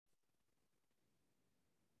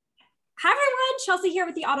Hi everyone, Chelsea here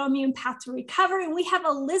with the Autoimmune Path to Recovery, and we have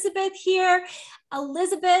Elizabeth here.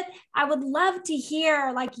 Elizabeth, I would love to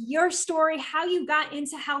hear your story, how you got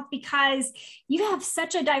into health, because you have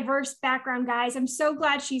such a diverse background, guys. I'm so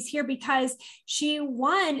glad she's here because she,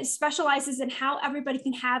 one, specializes in how everybody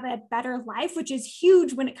can have a better life, which is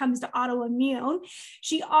huge when it comes to autoimmune.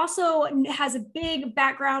 She also has a big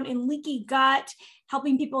background in leaky gut,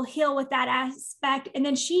 helping people heal with that aspect. And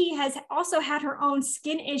then she has also had her own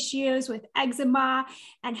skin issues with eczema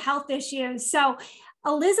and health issues. So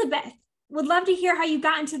Elizabeth, would love to hear how you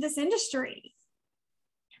got into this industry.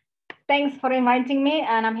 Thanks for inviting me,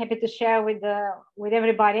 and I'm happy to share with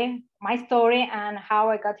everybody my story and how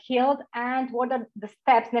I got healed and what are the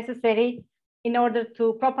steps necessary in order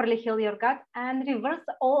to properly heal your gut and reverse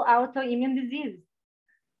all autoimmune disease,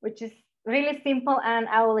 which is really simple, and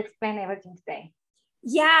I will explain everything today.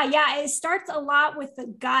 Yeah. It starts a lot with the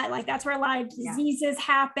gut. That's where a lot of diseases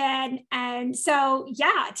happen. And so,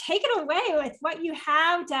 take it away with what you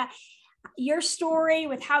have to your story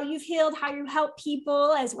with how you've healed, how you help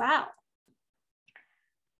people as well.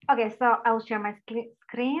 Okay, so I'll share my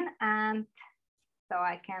screen and so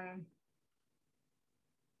I can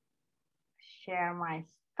share my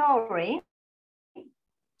story.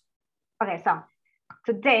 Okay, so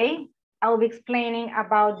today I will be explaining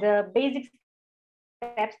about the basic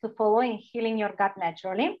steps to follow in healing your gut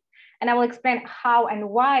naturally. And I will explain how and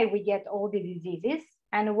why we get all the diseases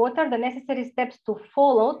and what are the necessary steps to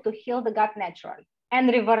follow to heal the gut naturally and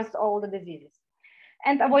reverse all the diseases.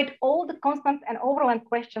 And avoid all the constant and overwhelming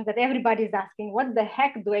questions that everybody is asking. What the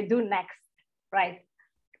heck do I do next, right?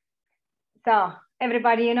 So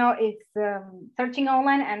everybody, is searching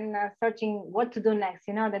online and searching what to do next.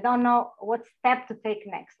 They don't know what step to take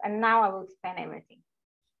next. And now I will explain everything.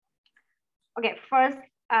 Okay, first,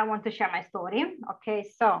 I want to share my story. Okay,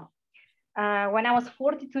 so when I was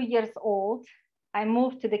 42 years old, I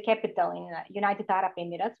moved to the capital in United Arab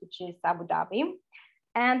Emirates, which is Abu Dhabi,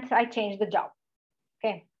 and I changed the job.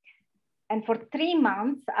 Okay, and for 3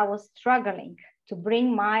 months, I was struggling to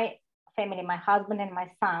bring my family, my husband and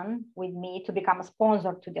my son with me to become a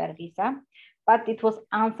sponsor to their visa, but it was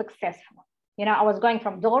unsuccessful. I was going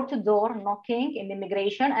from door to door knocking in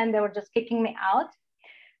immigration and they were just kicking me out.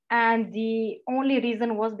 And the only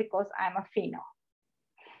reason was because I'm a female.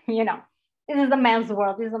 This is the man's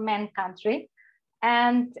world, this is a man country.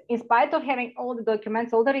 And in spite of having all the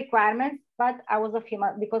documents, all the requirements, but I was a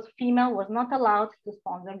female because female was not allowed to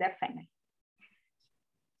sponsor their family.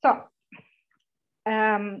 So,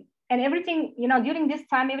 and everything, during this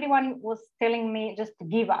time, everyone was telling me just to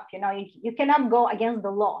give up. You cannot go against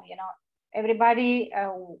the law. Everybody,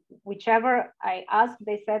 whichever I asked,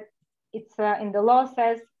 they said it's in the law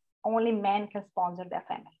says only men can sponsor their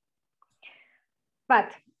family.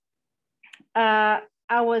 But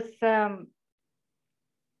I was,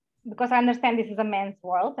 because I understand this is a man's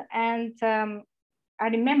world. And I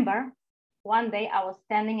remember one day I was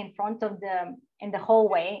standing in the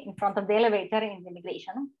hallway, in front of the elevator in the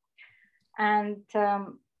immigration. And I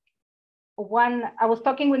was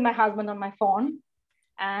talking with my husband on my phone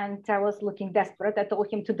and I was looking desperate. I told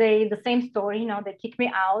him today the same story, they kick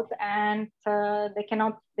me out and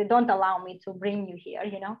they don't allow me to bring you here,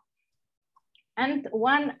 And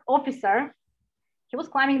one officer, he was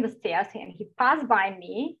climbing the stairs and he passed by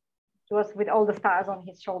me. He was with all the stars on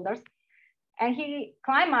his shoulders. And he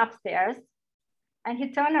climbed upstairs and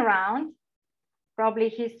he turned around. Probably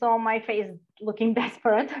he saw my face looking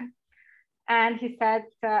desperate. And he said,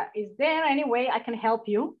 is there any way I can help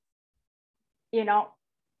you?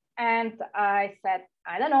 And I said,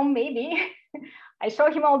 I don't know, maybe. I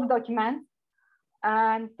showed him all the documents.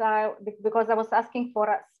 And because I was asking for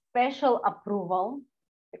a special approval,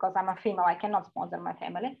 because I'm a female, I cannot sponsor my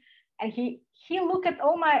family. And he looked at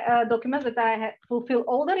all my documents that I had fulfilled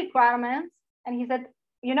all the requirements. And he said,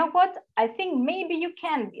 you know what? I think maybe you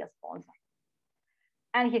can be a sponsor.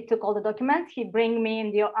 And he took all the documents. He bring me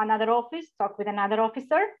in another office, talk with another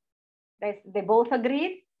officer. They both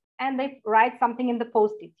agreed. And they write something in the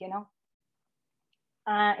post-it, in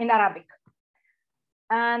Arabic.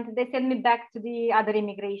 And they sent me back to the other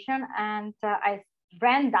immigration. And I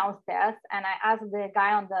ran downstairs and I asked the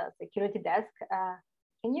guy on the security desk,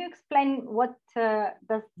 can you explain what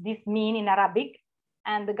does this mean in Arabic?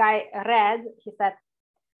 And the guy read, he said,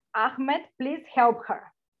 Ahmed, please help her.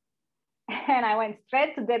 And I went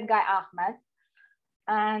straight to that guy, Ahmed.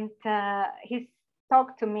 And he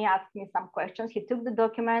talked to me, asked me some questions. He took the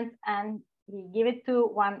document and he gave it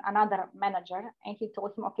to another manager. And he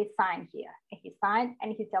told him, okay, sign here. And he signed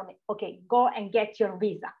and he told me, okay, go and get your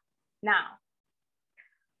visa now.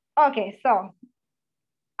 Okay, so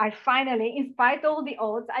I finally, in spite of all the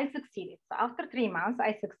odds, I succeeded. So after 3 months,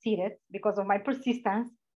 I succeeded because of my persistence.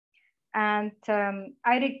 And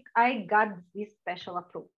I got this special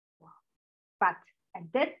approval. But at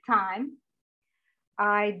that time,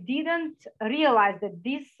 I didn't realize that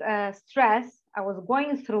this stress I was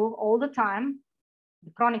going through all the time,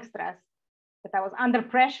 the chronic stress, that I was under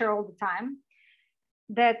pressure all the time,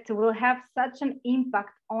 that will have such an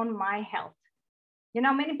impact on my health. You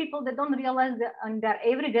know, many people, they don't realize that in their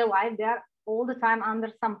everyday life, they're all the time under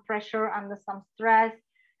some pressure, under some stress,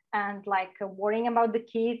 and like worrying about the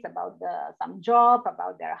kids, about some job,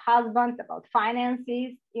 about their husbands, about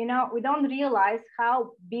finances. You know, we don't realize how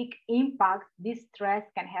big impact this stress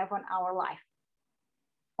can have on our life.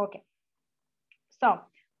 Okay, so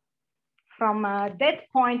from that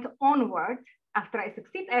point onward, after I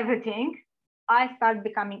succeed everything, I start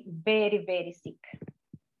becoming very, very sick.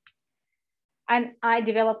 And I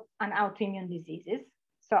developed an autoimmune diseases.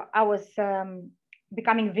 So I was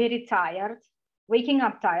becoming very tired, waking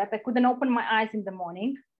up tired. I couldn't open my eyes in the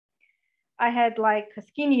morning. I had like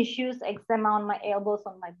skin issues, eczema on my elbows,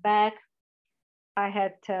 on my back. I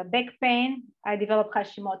had back pain. I developed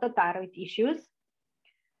Hashimoto thyroid issues.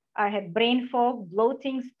 I had brain fog,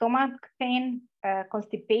 bloating, stomach pain,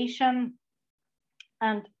 constipation,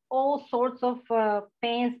 and all sorts of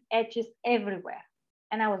pains, itches everywhere.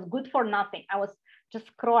 And I was good for nothing. I was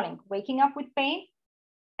just crawling, waking up with pain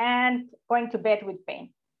and going to bed with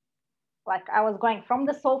pain. Like I was going from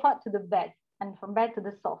the sofa to the bed and from bed to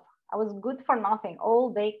the sofa. I was good for nothing,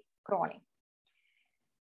 all day crawling.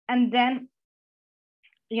 And then,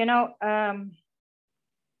 you know,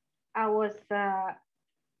 I was,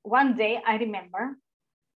 one day I remember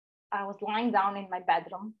I was lying down in my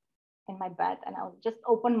bedroom, in my bed, and I would just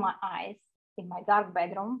open my eyes in my dark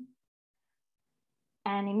bedroom.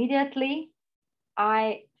 And immediately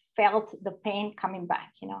I felt the pain coming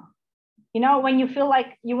back, you know, when you feel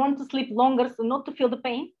like you want to sleep longer, so not to feel the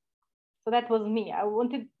pain. So that was me. I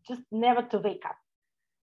wanted just never to wake up.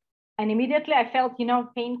 And immediately I felt, you know,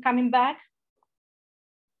 pain coming back.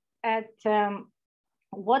 At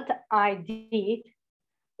what I did,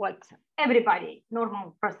 what everybody,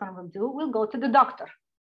 normal person will do, will go to the doctor,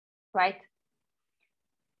 right?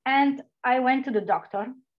 And I went to the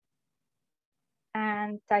doctor.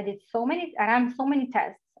 And I ran so many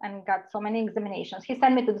tests and got so many examinations. He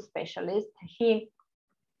sent me to the specialist.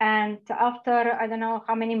 And after, I don't know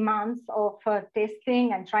how many months of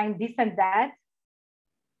testing and trying this and that,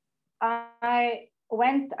 I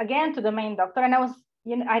went again to the main doctor. And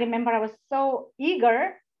I remember I was so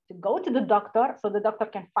eager to go to the doctor so the doctor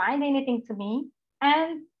can find anything to me.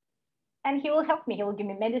 And he will help me. He will give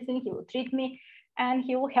me medicine. He will treat me. And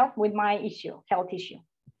he will help with my health issue.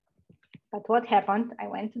 But what happened, I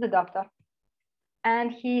went to the doctor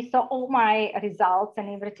and he saw all my results and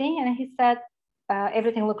everything. And he said,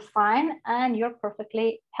 everything looks fine and you're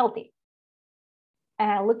perfectly healthy. And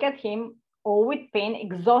I look at him all with pain,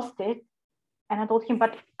 exhausted. And I told him,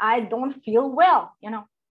 but I don't feel well, you know.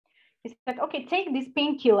 He said, okay, take these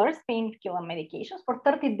painkiller medications for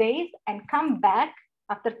 30 days and come back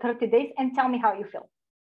after 30 days and tell me how you feel,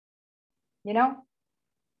 you know.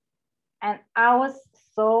 And I was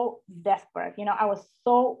so desperate, you know, I was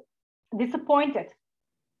so disappointed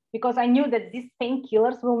because I knew that these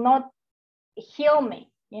painkillers will not heal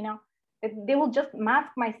me, you know, they will just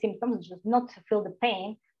mask my symptoms, just not to feel the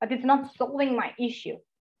pain, but it's not solving my issue,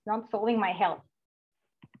 not solving my health.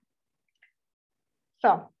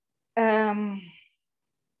 So,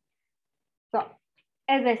 as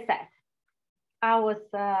I said, I was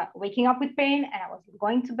waking up with pain and I was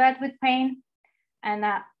going to bed with pain. And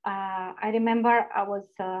I remember I was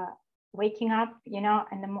waking up, you know,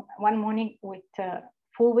 and one morning with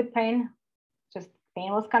full with pain, just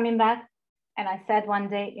pain was coming back. And I said one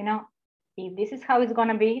day, you know, if this is how it's going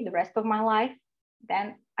to be the rest of my life,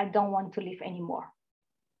 then I don't want to live anymore,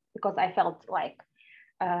 because I felt like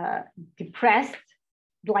depressed,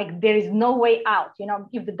 like there is no way out. You know,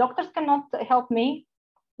 if the doctors cannot help me,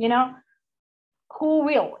 you know, who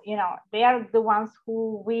will? You know, they are the ones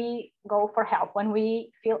who we go for help when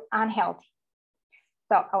we feel unhealthy.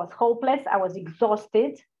 So I was hopeless. I was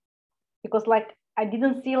exhausted because like I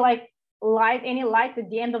didn't see like any light at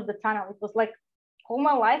the end of the tunnel. It was like all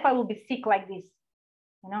my life I will be sick like this,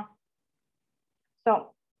 you know.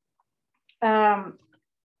 So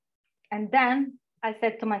and then I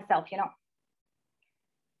said to myself, you know,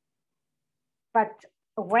 but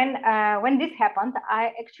when this happened,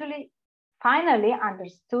 I actually finally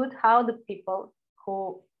understood how the people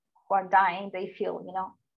who are dying, they feel, you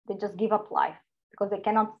know, they just give up life because they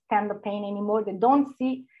cannot stand the pain anymore. They don't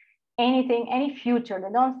see anything, any future.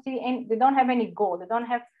 They don't see any, they don't have any goal. They don't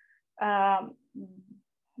have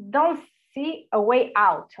don't see a way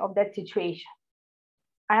out of that situation.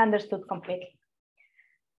 I understood completely.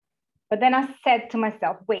 But then I said to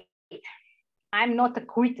myself, wait, I'm not a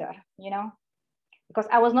quitter, because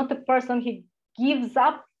I was not a person who gives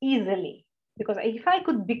up easily. Because if I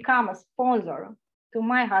could become a sponsor to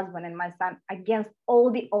my husband and my son against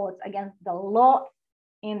all the odds, against the law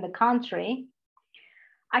in the country,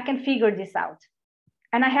 I can figure this out.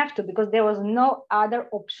 And I have to, because there was no other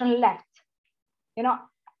option left.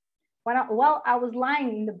 While I was lying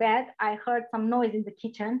in the bed, I heard some noise in the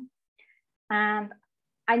kitchen, and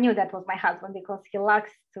I knew that was my husband, because he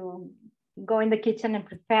likes to go in the kitchen and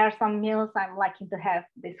prepare some meals. I'm lucky to have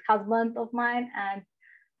this husband of mine, and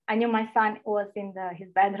I knew my son was in his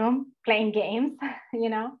bedroom playing games,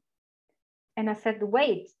 And I said,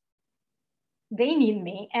 wait, they need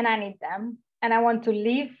me and I need them, and I want to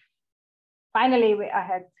live. Finally, I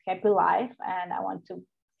had a happy life, and I want to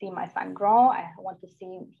see my son grow. I want to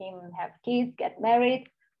see him have kids, get married,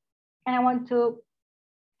 and I want to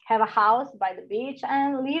have a house by the beach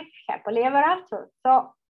and live happily ever after.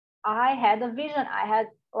 So I had a vision. I had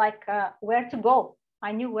where to go.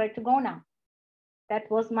 I knew where to go now. That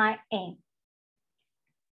was my aim.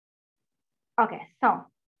 Okay, so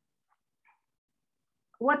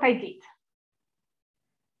what I did,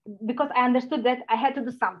 because I understood that I had to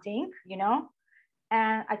do something,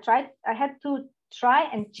 and I had to try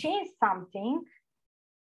and change something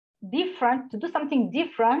different, to do something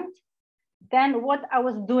different than what I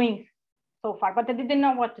was doing so far, but I didn't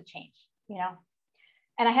know what to change,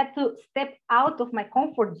 And I had to step out of my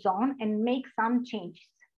comfort zone and make some changes.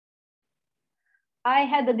 I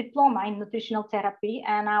had a diploma in nutritional therapy,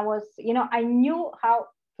 and I knew how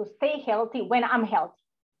to stay healthy when I'm healthy.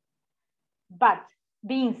 But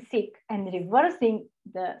being sick and reversing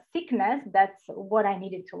the sickness, that's what I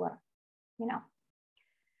needed to learn,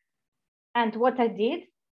 And what I did,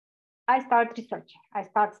 I started researching, I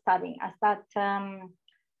started studying, I started,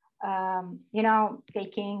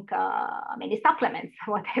 taking many supplements,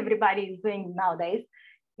 what everybody is doing nowadays,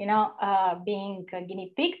 being a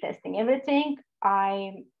guinea pig, testing everything.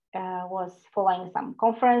 I was following some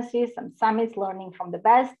conferences, some summits, learning from the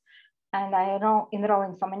best. And I enroll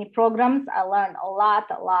in so many programs. I learned a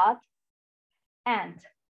lot. And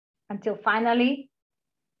until finally,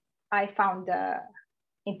 I found,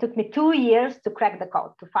 it took me 2 years to crack the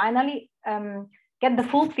code, to finally get the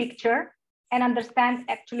full picture and understand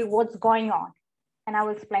actually what's going on. And I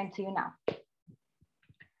will explain to you now.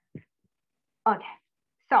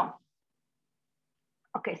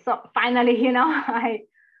 Okay, so finally, I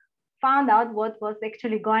found out what was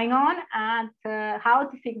actually going on and how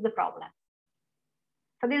to fix the problem.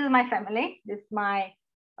 So this is my family. This is my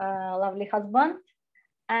lovely husband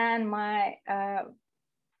and my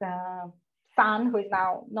son, who is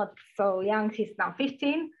now not so young. He's now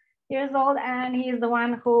 15 years old, and he's the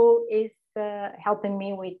one who is helping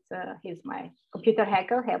me with, he's my computer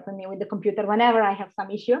hacker, helping me with the computer whenever I have some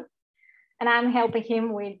issue. And I'm helping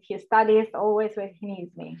him with his studies always when he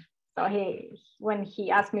needs me. So when he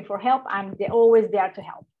asks me for help, I'm always there to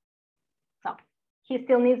help. So he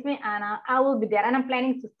still needs me, and I will be there. And I'm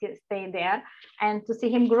planning to still stay there and to see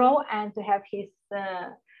him grow and to have his,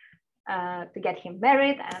 to get him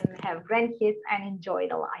married and have grandkids and enjoy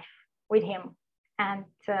the life with him and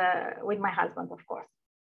with my husband, of course.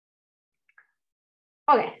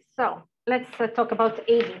 Okay, so let's talk about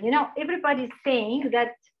aging. Everybody's saying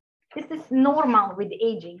that this is normal with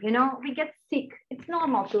aging. We get sick. It's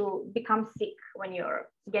normal to become sick when you're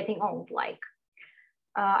getting old.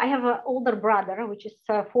 I have an older brother, which is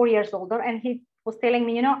 4 years older, and he was telling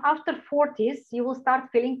me, after 40s, you will start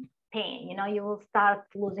feeling pain. You will start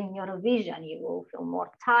losing your vision. You will feel more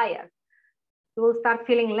tired. You will start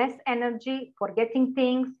feeling less energy, forgetting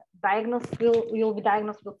things. You'll be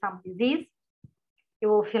diagnosed with some disease. You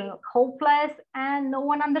will feel hopeless, and no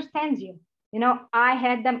one understands you. I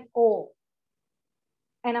had them all.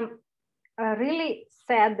 And I'm really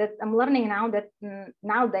sad that I'm learning now that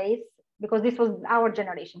nowadays, because this was our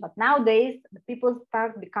generation, but nowadays the people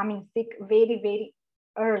start becoming sick very, very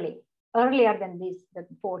early, earlier than this, the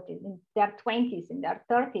 40s, in their 20s, in their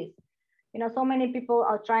 30s. So many people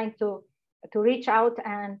are trying to reach out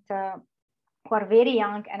and who are very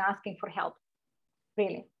young and asking for help,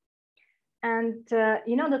 really. And,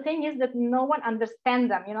 the thing is that no one understands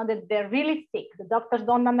them, that they're really sick. The doctors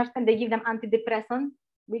don't understand. They give them antidepressants,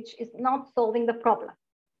 which is not solving the problem,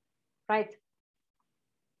 right?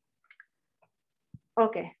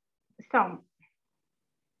 Okay, so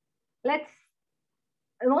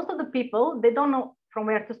most of the people, they don't know from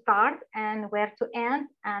where to start and where to end,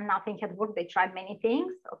 and nothing had worked. They tried many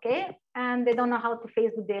things, okay? And they don't know how to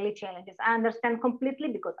face the daily challenges. I understand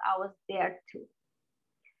completely because I was there too.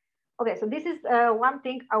 Okay, so this is one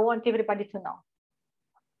thing I want everybody to know.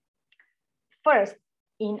 First,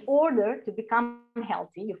 in order to become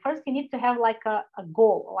healthy, you need to have like a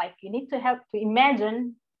goal. Like you need to have to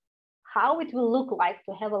imagine how it will look like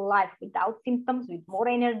to have a life without symptoms, with more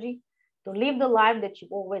energy, to live the life that you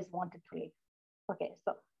always wanted to live. Okay,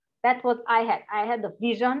 so that's what I had. I had a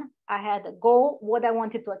vision, I had a goal, what I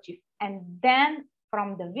wanted to achieve. And then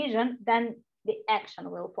from the vision, then the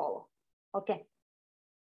action will follow. Okay.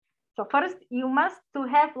 So first you must to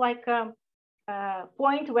have like a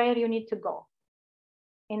point where you need to go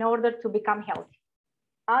in order to become healthy.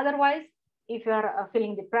 Otherwise, if you're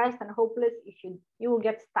feeling depressed and hopeless, you will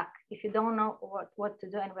get stuck if you don't know what to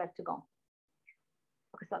do and where to go.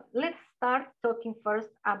 Okay, so let's start talking first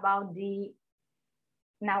about to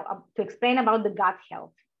explain about the gut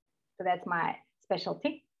health. So that's my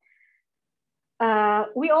specialty.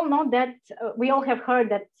 We all know that, we all have heard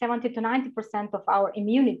that 70 to 90% of our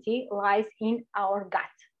immunity lies in our gut.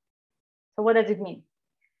 So what does it mean?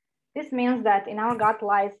 This means that in our gut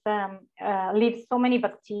lives so many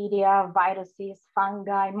bacteria, viruses,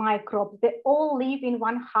 fungi, microbes. They all live in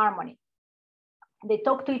one harmony. They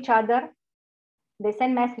talk to each other. They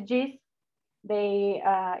send messages.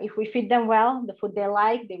 If we feed them well, the food they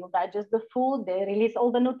like, they will digest the food. They release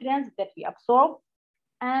all the nutrients that we absorb,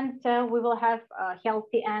 and we will have a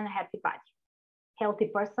healthy and happy body, healthy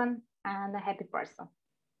person and a happy person.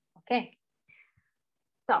 Okay.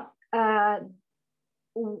 So,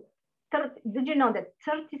 did you know that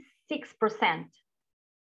 36%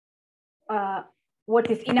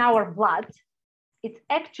 what is in our blood, it's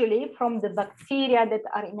actually from the bacteria that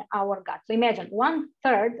are in our gut. So imagine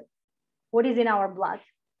 1/3 what is in our blood,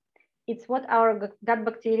 it's what our gut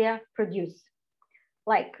bacteria produce.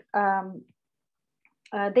 Like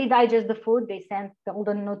they digest the food, they send all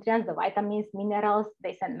the nutrients, the vitamins, minerals,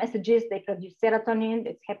 they send messages, they produce serotonin,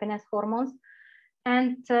 it's happiness hormones.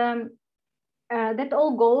 And that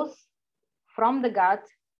all goes from the gut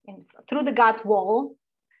through the gut wall.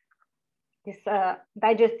 These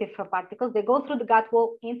digestive particles, they go through the gut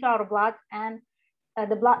wall into our blood, and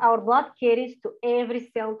our blood carries to every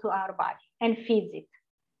cell to our body and feeds it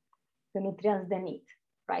the nutrients they need,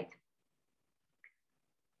 right?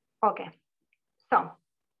 Okay, so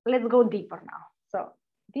let's go deeper now. So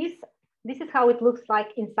this is how it looks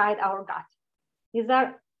like inside our gut. These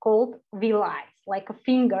are called villi, like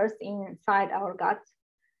fingers inside our gut.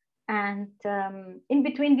 And in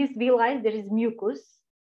between these villi, there is mucus,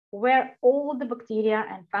 where all the bacteria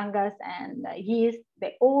and fungus and yeast,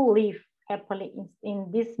 they all live happily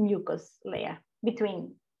in this mucus layer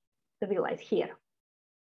between the villi here.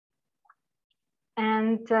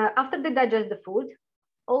 And after they digest the food,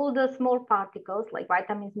 all the small particles like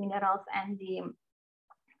vitamins, minerals, and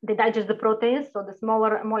they digest the proteins, so the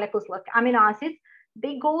smaller molecules like amino acids,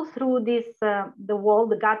 they go through this, the wall,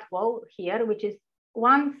 the gut wall here, which is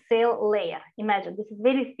one cell layer. Imagine, this is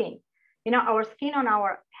very thin. You know, our skin on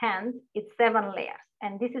our hand, it's 7 layers,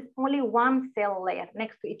 and this is only one cell layer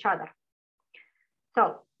next to each other.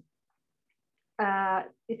 So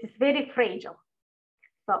this is very fragile.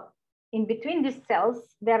 So in between these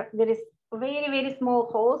cells, there is very, very small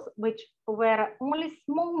holes, where only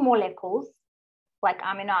small molecules like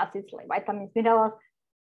amino acids, like vitamins, minerals,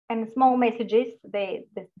 and small messages they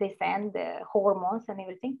send, the hormones and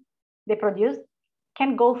everything they produce,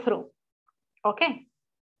 can go through. Okay.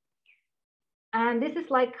 And this is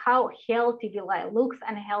like how healthy villi looks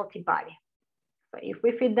and a healthy body. So if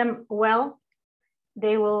we feed them well,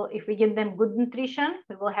 they will, if we give them good nutrition,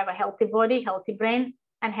 we will have a healthy body, healthy brain,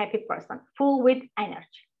 and happy person, full with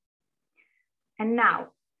energy. And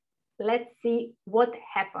now let's see what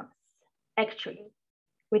happens actually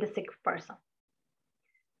with a sick person.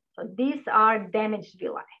 So these are damaged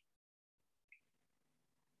villi.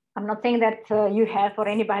 I'm not saying that you have or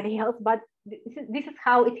anybody else, but this is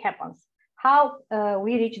how it happens. How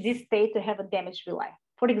we reach this state to have a damaged villi.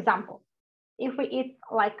 For example, if we eat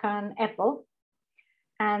like an apple,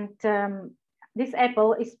 and this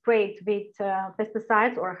apple is sprayed with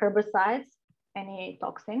pesticides or herbicides, any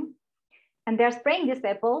toxin, and they're spraying this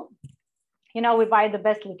apple. You know, we buy the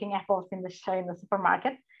best looking apples in the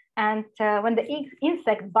supermarket. And when the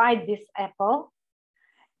insect bites this apple,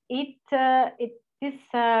 these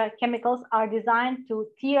chemicals are designed to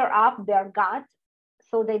tear up their gut,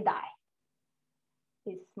 so they die,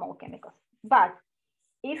 these small chemicals. But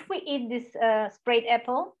if we eat this sprayed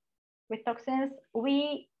apple with toxins,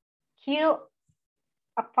 we kill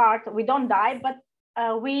a part, we don't die,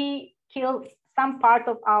 but we kill some part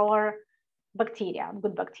of our bacteria,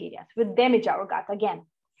 good bacteria, will damage our gut again.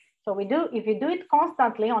 So if you do it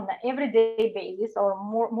constantly on an everyday basis or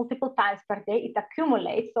multiple times per day, it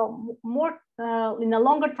accumulates. So in a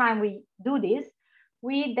longer time we do this,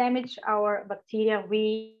 we damage our bacteria,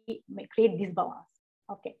 we may create disbalance.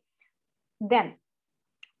 Okay. Then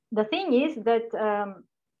the thing is that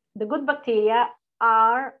the good bacteria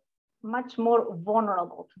are much more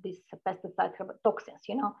vulnerable to these pesticide toxins.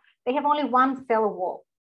 They have only one cell wall.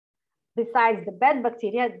 Besides the bad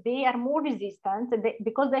bacteria, they are more resistant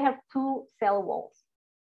because they have two cell walls.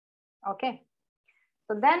 Okay.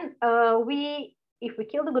 So then if we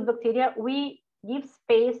kill the good bacteria, we give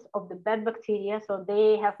space of the bad bacteria, so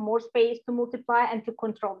they have more space to multiply and to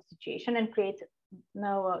control the situation and create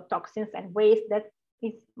toxins and waste that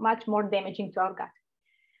is much more damaging to our gut.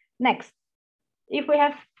 Next, if we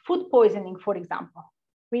have food poisoning, for example,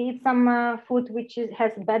 we eat some food which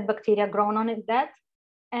has bad bacteria grown on it,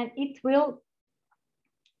 and it will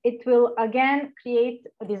again create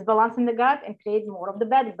a disbalance in the gut and create more of the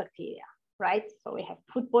bad bacteria, right? So we have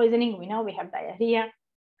food poisoning, we know we have diarrhea.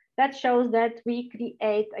 That shows that we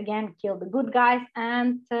kill the good guys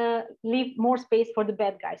and leave more space for the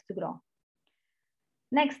bad guys to grow.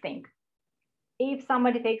 Next thing, if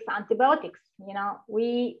somebody takes antibiotics,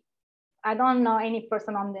 I don't know any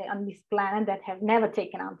person on this planet that have never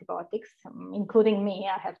taken antibiotics, including me,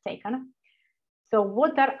 I have taken. So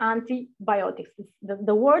what are antibiotics?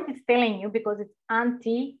 The word is telling you because it's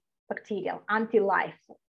antibacterial, anti-life.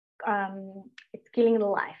 It's killing the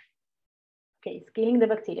life. Okay, it's killing the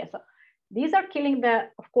bacteria. So these are killing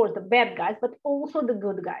of course, the bad guys, but also the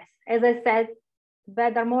good guys. As I said,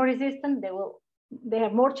 bad are more resistant. They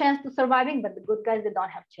have more chance to surviving, but the good guys, they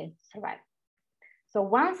don't have chance to survive. So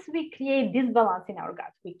once we create disbalance in our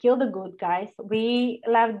gut, we kill the good guys, we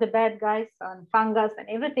left the bad guys and fungus and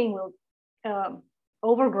everything will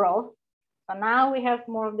overgrow. So now we have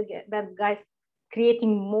more of the bad guys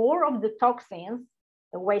creating more of the toxins,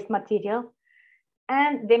 the waste material,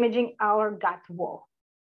 and damaging our gut wall.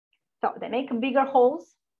 So they make bigger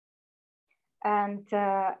holes, and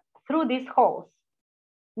through these holes,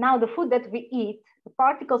 now the food that we eat, the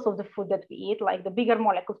particles of the food that we eat, like the bigger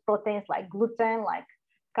molecules, proteins like gluten, like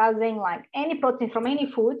casein, like any protein from any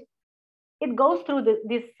food, it goes through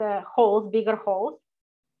these holes, bigger holes,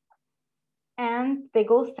 and they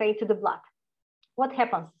go straight to the blood. What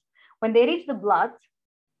happens? When they reach the blood,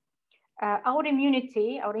 our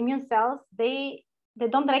immunity, our immune cells, they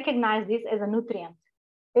don't recognize this as a nutrient.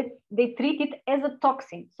 They treat it as a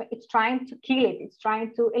toxin. So it's trying to kill it. It's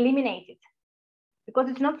trying to eliminate it because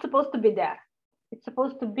it's not supposed to be there. It's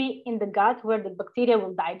supposed to be in the gut where the bacteria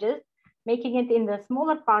will digest, making it in the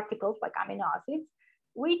smaller particles like amino acids,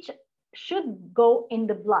 which should go in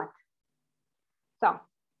the blood. So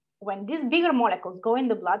when these bigger molecules go in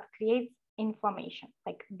the blood, creates inflammation.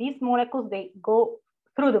 Like these molecules, they go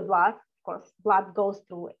through the blood. Of course, blood goes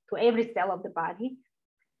through to every cell of the body.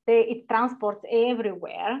 It transports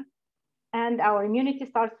everywhere, and our immunity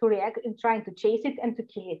starts to react in trying to chase it and to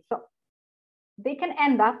kill it. So they can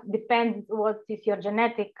end up, depends what is your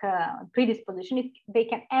genetic predisposition, they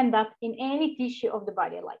can end up in any tissue of the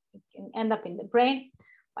body, like it can end up in the brain,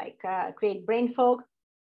 like create brain fog.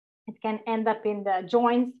 It can end up in the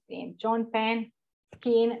joints, in joint pain,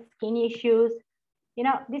 skin issues.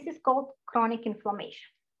 This is called chronic inflammation.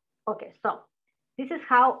 Okay, so this is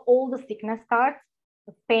how all the sickness starts.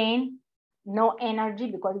 The pain, no energy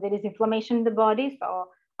because there is inflammation in the body. So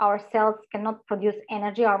our cells cannot produce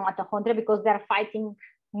energy, our mitochondria, because they're fighting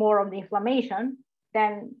more of the inflammation,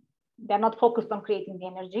 then they're not focused on creating the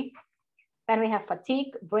energy. Then we have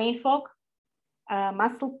fatigue, brain fog,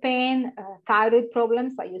 muscle pain, thyroid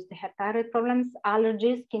problems. I used to have thyroid problems,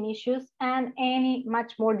 allergies, skin issues, and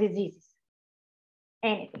much more diseases,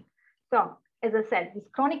 anything. So as I said, this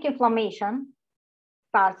chronic inflammation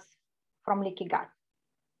starts from leaky gut.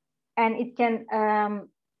 And it can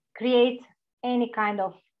create any kind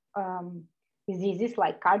of diseases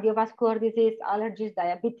like cardiovascular disease, allergies,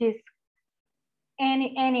 diabetes,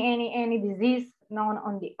 any disease known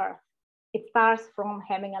on the earth. It starts from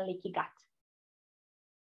having a leaky gut.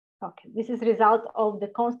 Okay, this is a result of the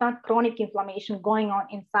constant chronic inflammation going on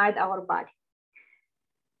inside our body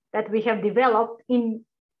that we have developed with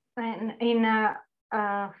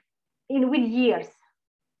years.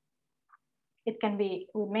 It can be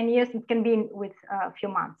with many years, it can be with a few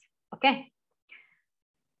months, okay?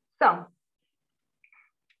 So,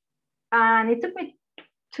 and it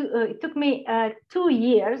took me 2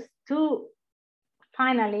 years to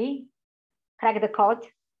finally crack the code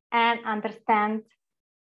and understand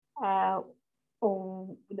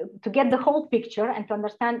to get the whole picture and to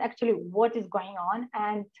understand actually what is going on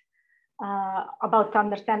and about to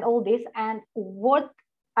understand all this and what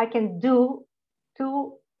I can do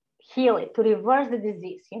to heal it, to reverse the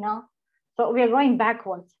disease, you know. So we are going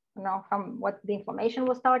backwards, you know, from what the inflammation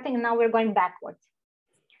was starting, and now we're going backwards.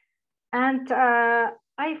 And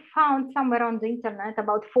I found somewhere on the internet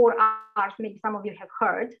about 4 R's, maybe some of you have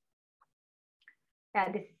heard.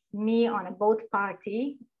 This is me on a boat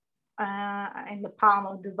party in the Palm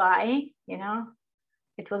of Dubai, you know.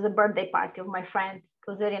 It was a birthday party of my friend. It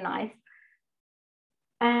was very nice.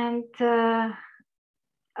 And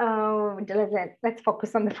let's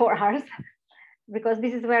focus on the 4 R's because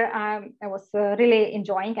this is where I was really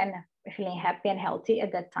enjoying and feeling happy and healthy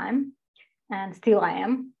at that time. And still I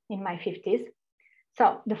am in my 50s.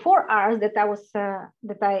 So the 4 R's that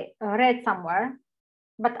I read somewhere,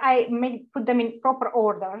 but I put them in proper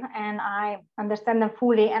order and I understand them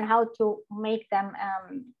fully and how to make them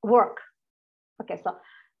work. Okay, so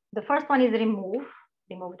the first one is remove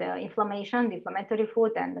the inflammation, the inflammatory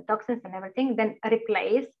food and the toxins and everything, then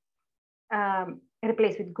replace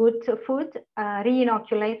with good food,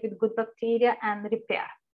 re-inoculate with good bacteria and repair.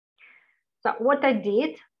 So what I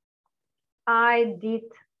did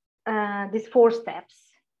these 4 steps,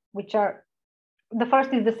 which are, the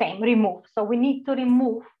first is the same, remove. So we need to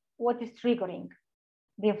remove what is triggering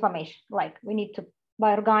the inflammation. Like we need to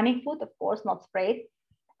buy organic food, of course, not sprayed,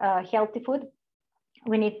 healthy food.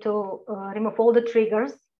 We need to remove all the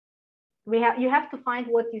triggers. You have to find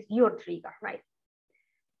what is your trigger, right?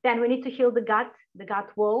 Then we need to heal the gut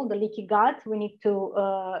wall, the leaky gut. We need to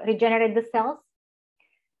regenerate the cells.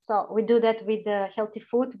 So we do that with healthy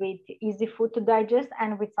food, with easy food to digest,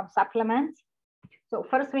 and with some supplements. So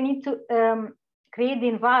first we need to create the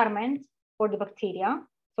environment for the bacteria,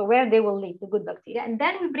 so where they will live, the good bacteria, and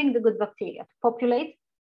then we bring the good bacteria to populate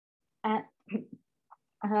and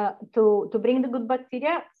to bring the good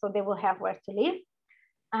bacteria, so they will have where to live,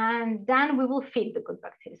 and then we will feed the good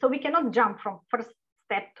bacteria. So we cannot jump from first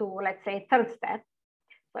step to, let's say, third step.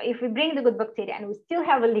 So if we bring the good bacteria and we still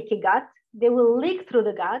have a leaky gut, they will leak through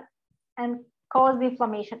the gut and cause the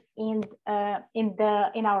inflammation in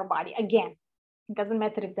our body again. It doesn't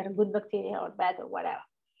matter if they're good bacteria or bad or whatever.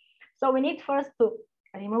 So we need first to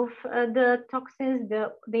remove the toxins,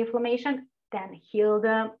 the inflammation, then heal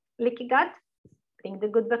the leaky gut, bring the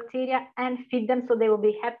good bacteria and feed them so they will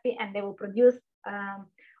be happy and they will produce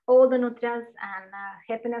all the nutrients and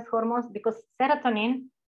happiness hormones, because serotonin,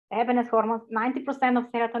 the happiness hormones, 90%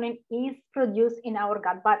 of serotonin is produced in our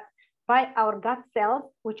gut, but by our gut cells,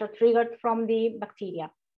 which are triggered from the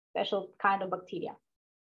bacteria, special kind of bacteria.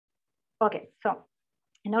 Okay, so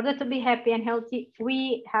in order to be happy and healthy,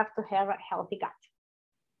 we have to have a healthy gut.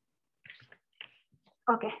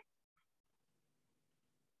 Okay.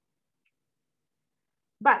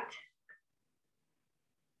 But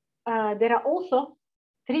there are also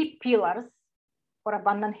 3 pillars for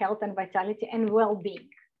abundant health and vitality and well-being.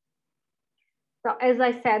 So as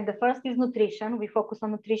I said, the first is nutrition. We focus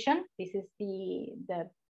on nutrition. This is the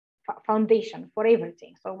foundation for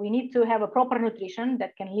everything. So we need to have a proper nutrition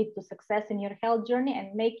that can lead to success in your health journey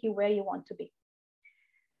and make you where you want to be.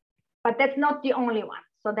 But that's not the only one.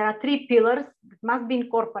 So there are 3 pillars that must be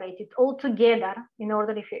incorporated all together in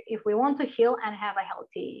order if we want to heal and have a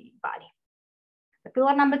healthy body. The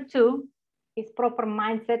pillar number 2 is proper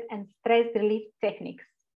mindset and stress relief techniques.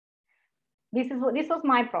 This was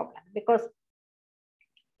my problem, because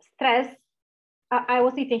stress, I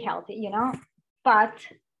was eating healthy, you know, but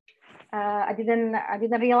I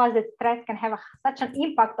didn't realize that stress can have such an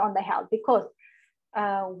impact on the health, because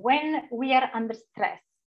when we are under stress,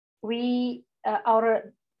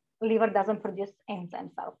 our liver doesn't produce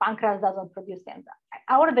enzymes, our pancreas doesn't produce enzymes.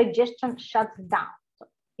 Our digestion shuts down. So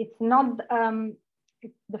it's not,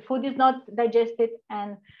 the food is not digested,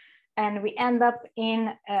 and we end up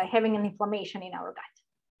in having an inflammation in our gut.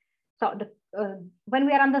 So when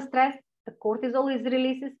we are under stress, the cortisol is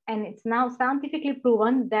releases, and it's now scientifically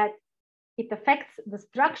proven that it affects the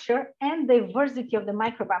structure and diversity of the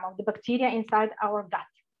microbiome of the bacteria inside our gut.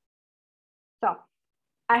 So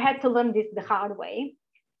I had to learn this the hard way.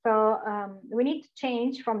 So we need to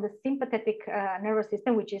change from the sympathetic nervous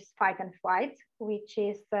system, which is fight and flight, which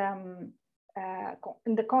is in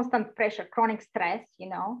the constant pressure, chronic stress, you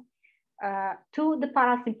know, to the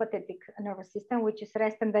parasympathetic nervous system, which is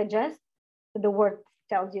rest and digest. The word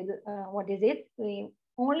tells you what is it.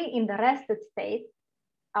 Only in the rested state,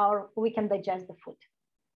 we can digest the food.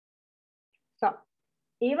 So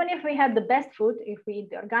even if we have the best food, if we eat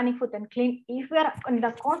the organic food and clean, if we are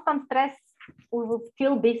under constant stress, we will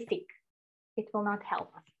still be sick. It will not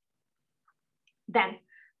help us. Then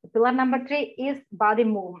Pillar number 3 is body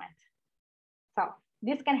movement. So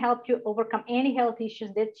this can help you overcome any health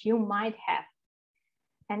issues that you might have.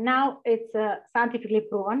 And now it's scientifically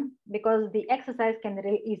proven because the exercise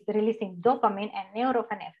is releasing dopamine and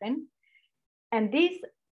norepinephrine. And this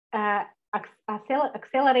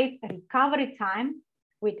accelerate recovery time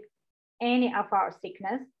with any of our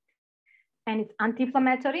sickness. And it's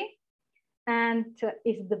anti-inflammatory and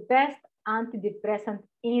is the best antidepressant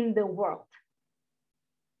in the world.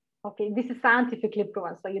 Okay, this is scientifically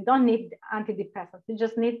proven. So you don't need antidepressants. You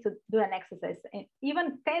just need to do an exercise. And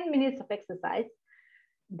even 10 minutes of exercise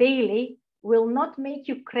daily will not make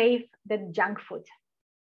you crave that junk food.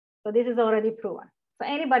 So this is already proven. So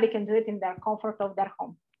anybody can do it in their comfort of their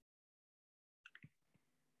home.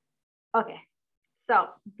 Okay, so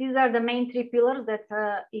these are the main 3 pillars that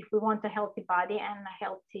if we want a healthy body and a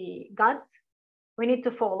healthy gut, we need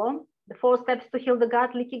to follow the 4 steps to heal the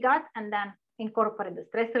gut, leaky gut, and then incorporate the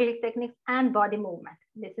stress relief techniques and body movement.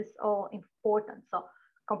 This is all important. So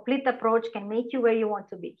complete approach can make you where you want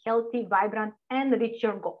to be, healthy, vibrant, and reach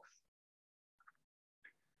your goals.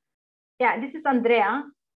 Yeah, this is Andrea.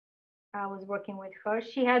 I was working with her.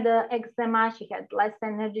 She had eczema, she had less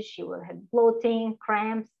energy, she had bloating,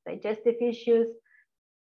 cramps, digestive issues,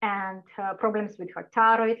 and problems with her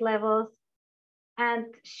thyroid levels. And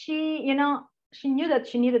she, she knew that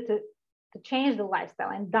she needed to change the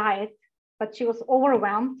lifestyle and diet, but she was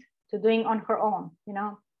overwhelmed to doing on her own,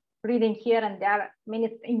 reading here and there many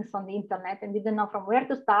things on the internet and didn't know from where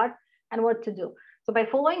to start and what to do. So by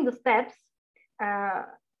following the steps,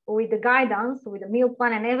 with the guidance, with the meal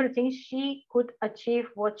plan and everything, she could achieve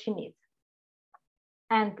what she needs.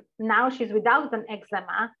 And now she's without an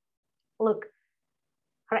eczema. Look,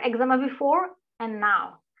 her eczema before and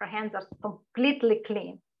now, her hands are completely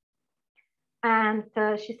clean. And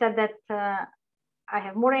she said that I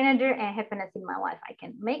have more energy and happiness in my life. I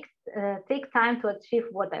can take time to achieve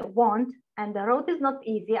what I want. And the road is not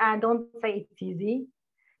easy. I don't say it's easy.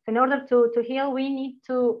 So in order to heal, we need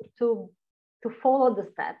to follow the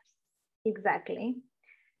steps exactly.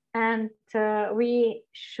 And we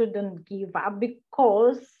shouldn't give up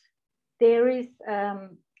because there is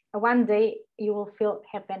one day you will feel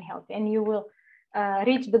happy and healthy and you will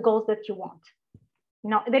reach the goals that you want.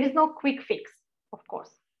 There is no quick fix, of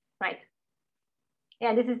course, right?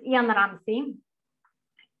 Yeah, this is Ian Ramsey.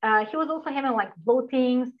 He was also having like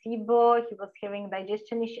bloating, SIBO. He was having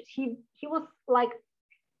digestion issues. He was like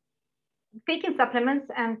taking supplements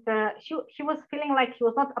and he was feeling like he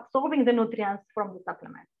was not absorbing the nutrients from the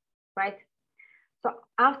supplements, right? So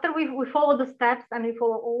after we follow the steps and we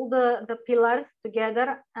follow all the pillars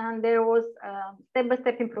together, and there was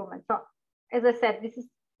step-by-step improvement. So as I said, this is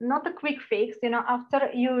not a quick fix. After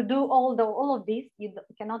you do all of this, you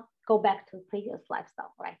cannot go back to the previous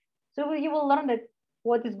lifestyle, right? So you will learn that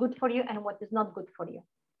what is good for you and what is not good for you.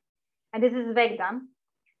 And this is Vegdan.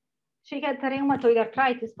 She had rheumatoid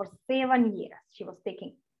arthritis for 7 years. She was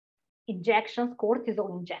taking injections,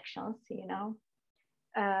 cortisol injections,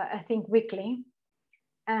 I think weekly.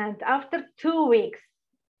 And after 2 weeks,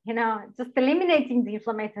 just eliminating the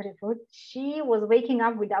inflammatory food, she was waking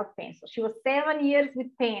up without pain. So she was 7 years with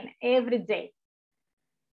pain every day.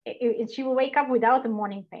 She will wake up without a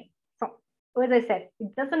morning pain. So as I said,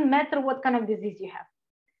 it doesn't matter what kind of disease you have.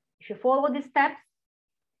 If you follow these steps,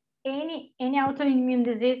 any autoimmune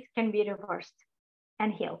disease can be reversed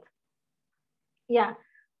and healed. Yeah,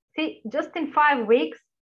 see, just in 5 weeks,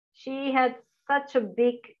 she had such a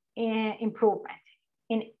big improvement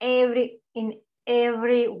in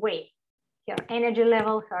every way. Her energy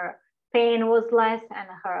level, her pain was less, and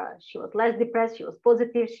she was less depressed. She was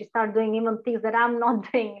positive. She started doing even things that I'm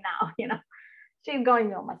not doing now. She's going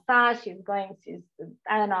to a massage. She's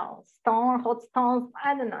I don't know, hot stones.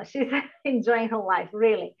 I don't know. She's enjoying her life,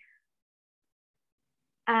 really.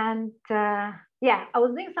 And yeah, I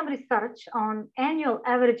was doing some research on annual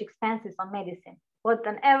average expenses on medicine. What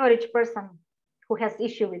an average person who has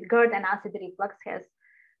issue with GERD and acid reflux has,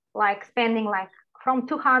 like spending like from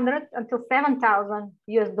 $200 until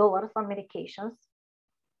 $7,000 on medications,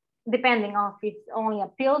 depending on if it's only a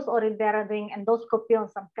pills or if they're doing endoscopy on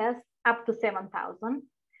some tests, up to $7,000.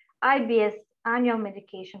 IBS annual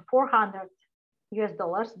medication, $400,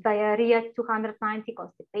 diarrhea, $290,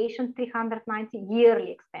 constipation, $390,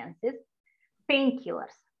 yearly expenses,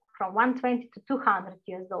 painkillers from $120 to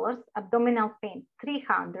 $200, abdominal pain,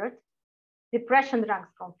 $300, depression drugs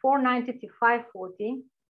from $490 to $540,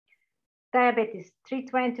 diabetes,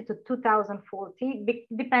 $320 to $2,040,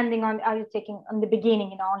 depending on are you taking on the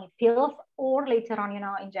beginning, only pills, or later on,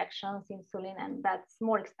 injections, insulin, and that's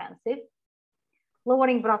more expensive.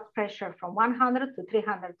 Lowering blood pressure from 100 to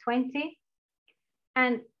 320.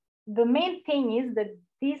 And the main thing is that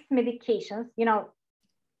these medications, you know,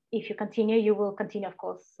 if you continue, you will continue, of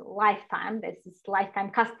course, lifetime. This is lifetime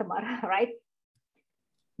customer, right?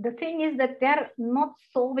 The thing is that they're not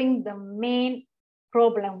solving the main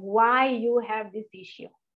problem, why you have this issue,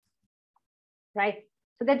 right?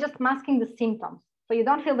 So they're just masking the symptoms. So you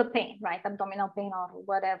don't feel the pain, right? Abdominal pain or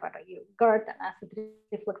whatever, you GERD and acid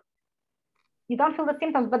reflux. You don't feel the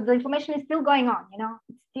symptoms, but the inflammation is still going on, you know,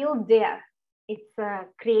 it's still there. It's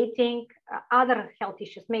creating other health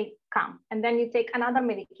issues may come. And then you take another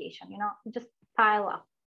medication, you know, just pile up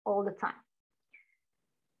all the time.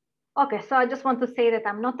 Okay, so I just want to say that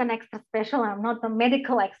I'm not an extra special, I'm not a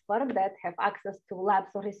medical expert that have access to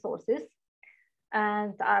labs or resources.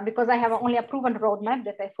 And because I have only a proven roadmap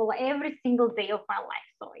that I follow every single day of my life.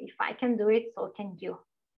 So if I can do it, so can you.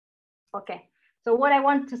 Okay, so what I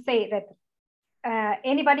want to say that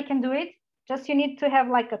anybody can do it, just you need to have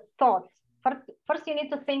like a thought. First you need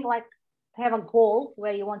to think like, have a goal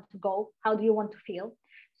where you want to go, how do you want to feel?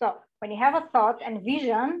 So when you have a thought and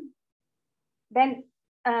vision, then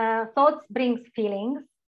thoughts brings feelings,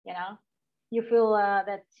 you know, you feel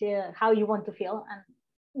that how you want to feel, and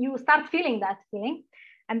you start feeling that feeling,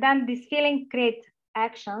 and then this feeling creates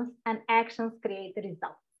actions, and actions create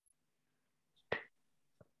results.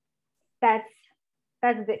 That's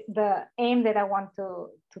the aim that I want to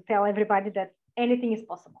tell everybody, that anything is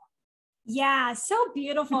possible. Yeah, so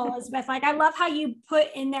beautiful, Elizabeth. Like, I love how you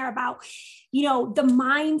put in there about, you know, the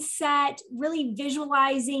mindset, really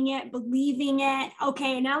visualizing it, believing it.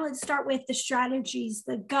 Okay, now let's start with the strategies,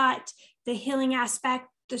 the gut, the healing aspect,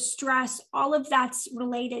 the stress, all of that's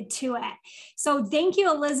related to it. So thank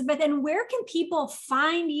you, Elizabeth. And where can people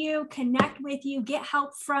find you, connect with you, get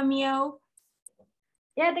help from you?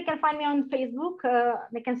 Yeah, they can find me on Facebook.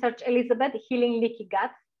 They can search Elizabeth Healing Leaky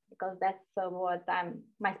Gut, because that's what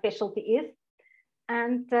my specialty is.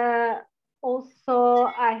 And also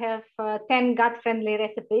I have 10 gut-friendly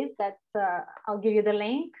recipes that I'll give you the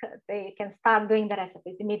link. They can start doing the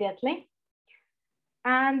recipes immediately.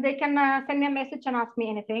 And they can send me a message and ask me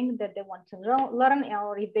anything that they want to learn,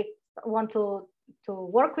 or if they want to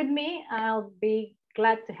work with me, I'll be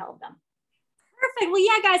glad to help them. Perfect. Well,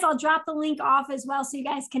 yeah, guys, I'll drop the link off as well so you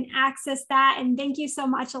guys can access that. And thank you so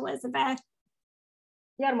much, Elizabeth.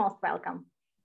 You're most welcome.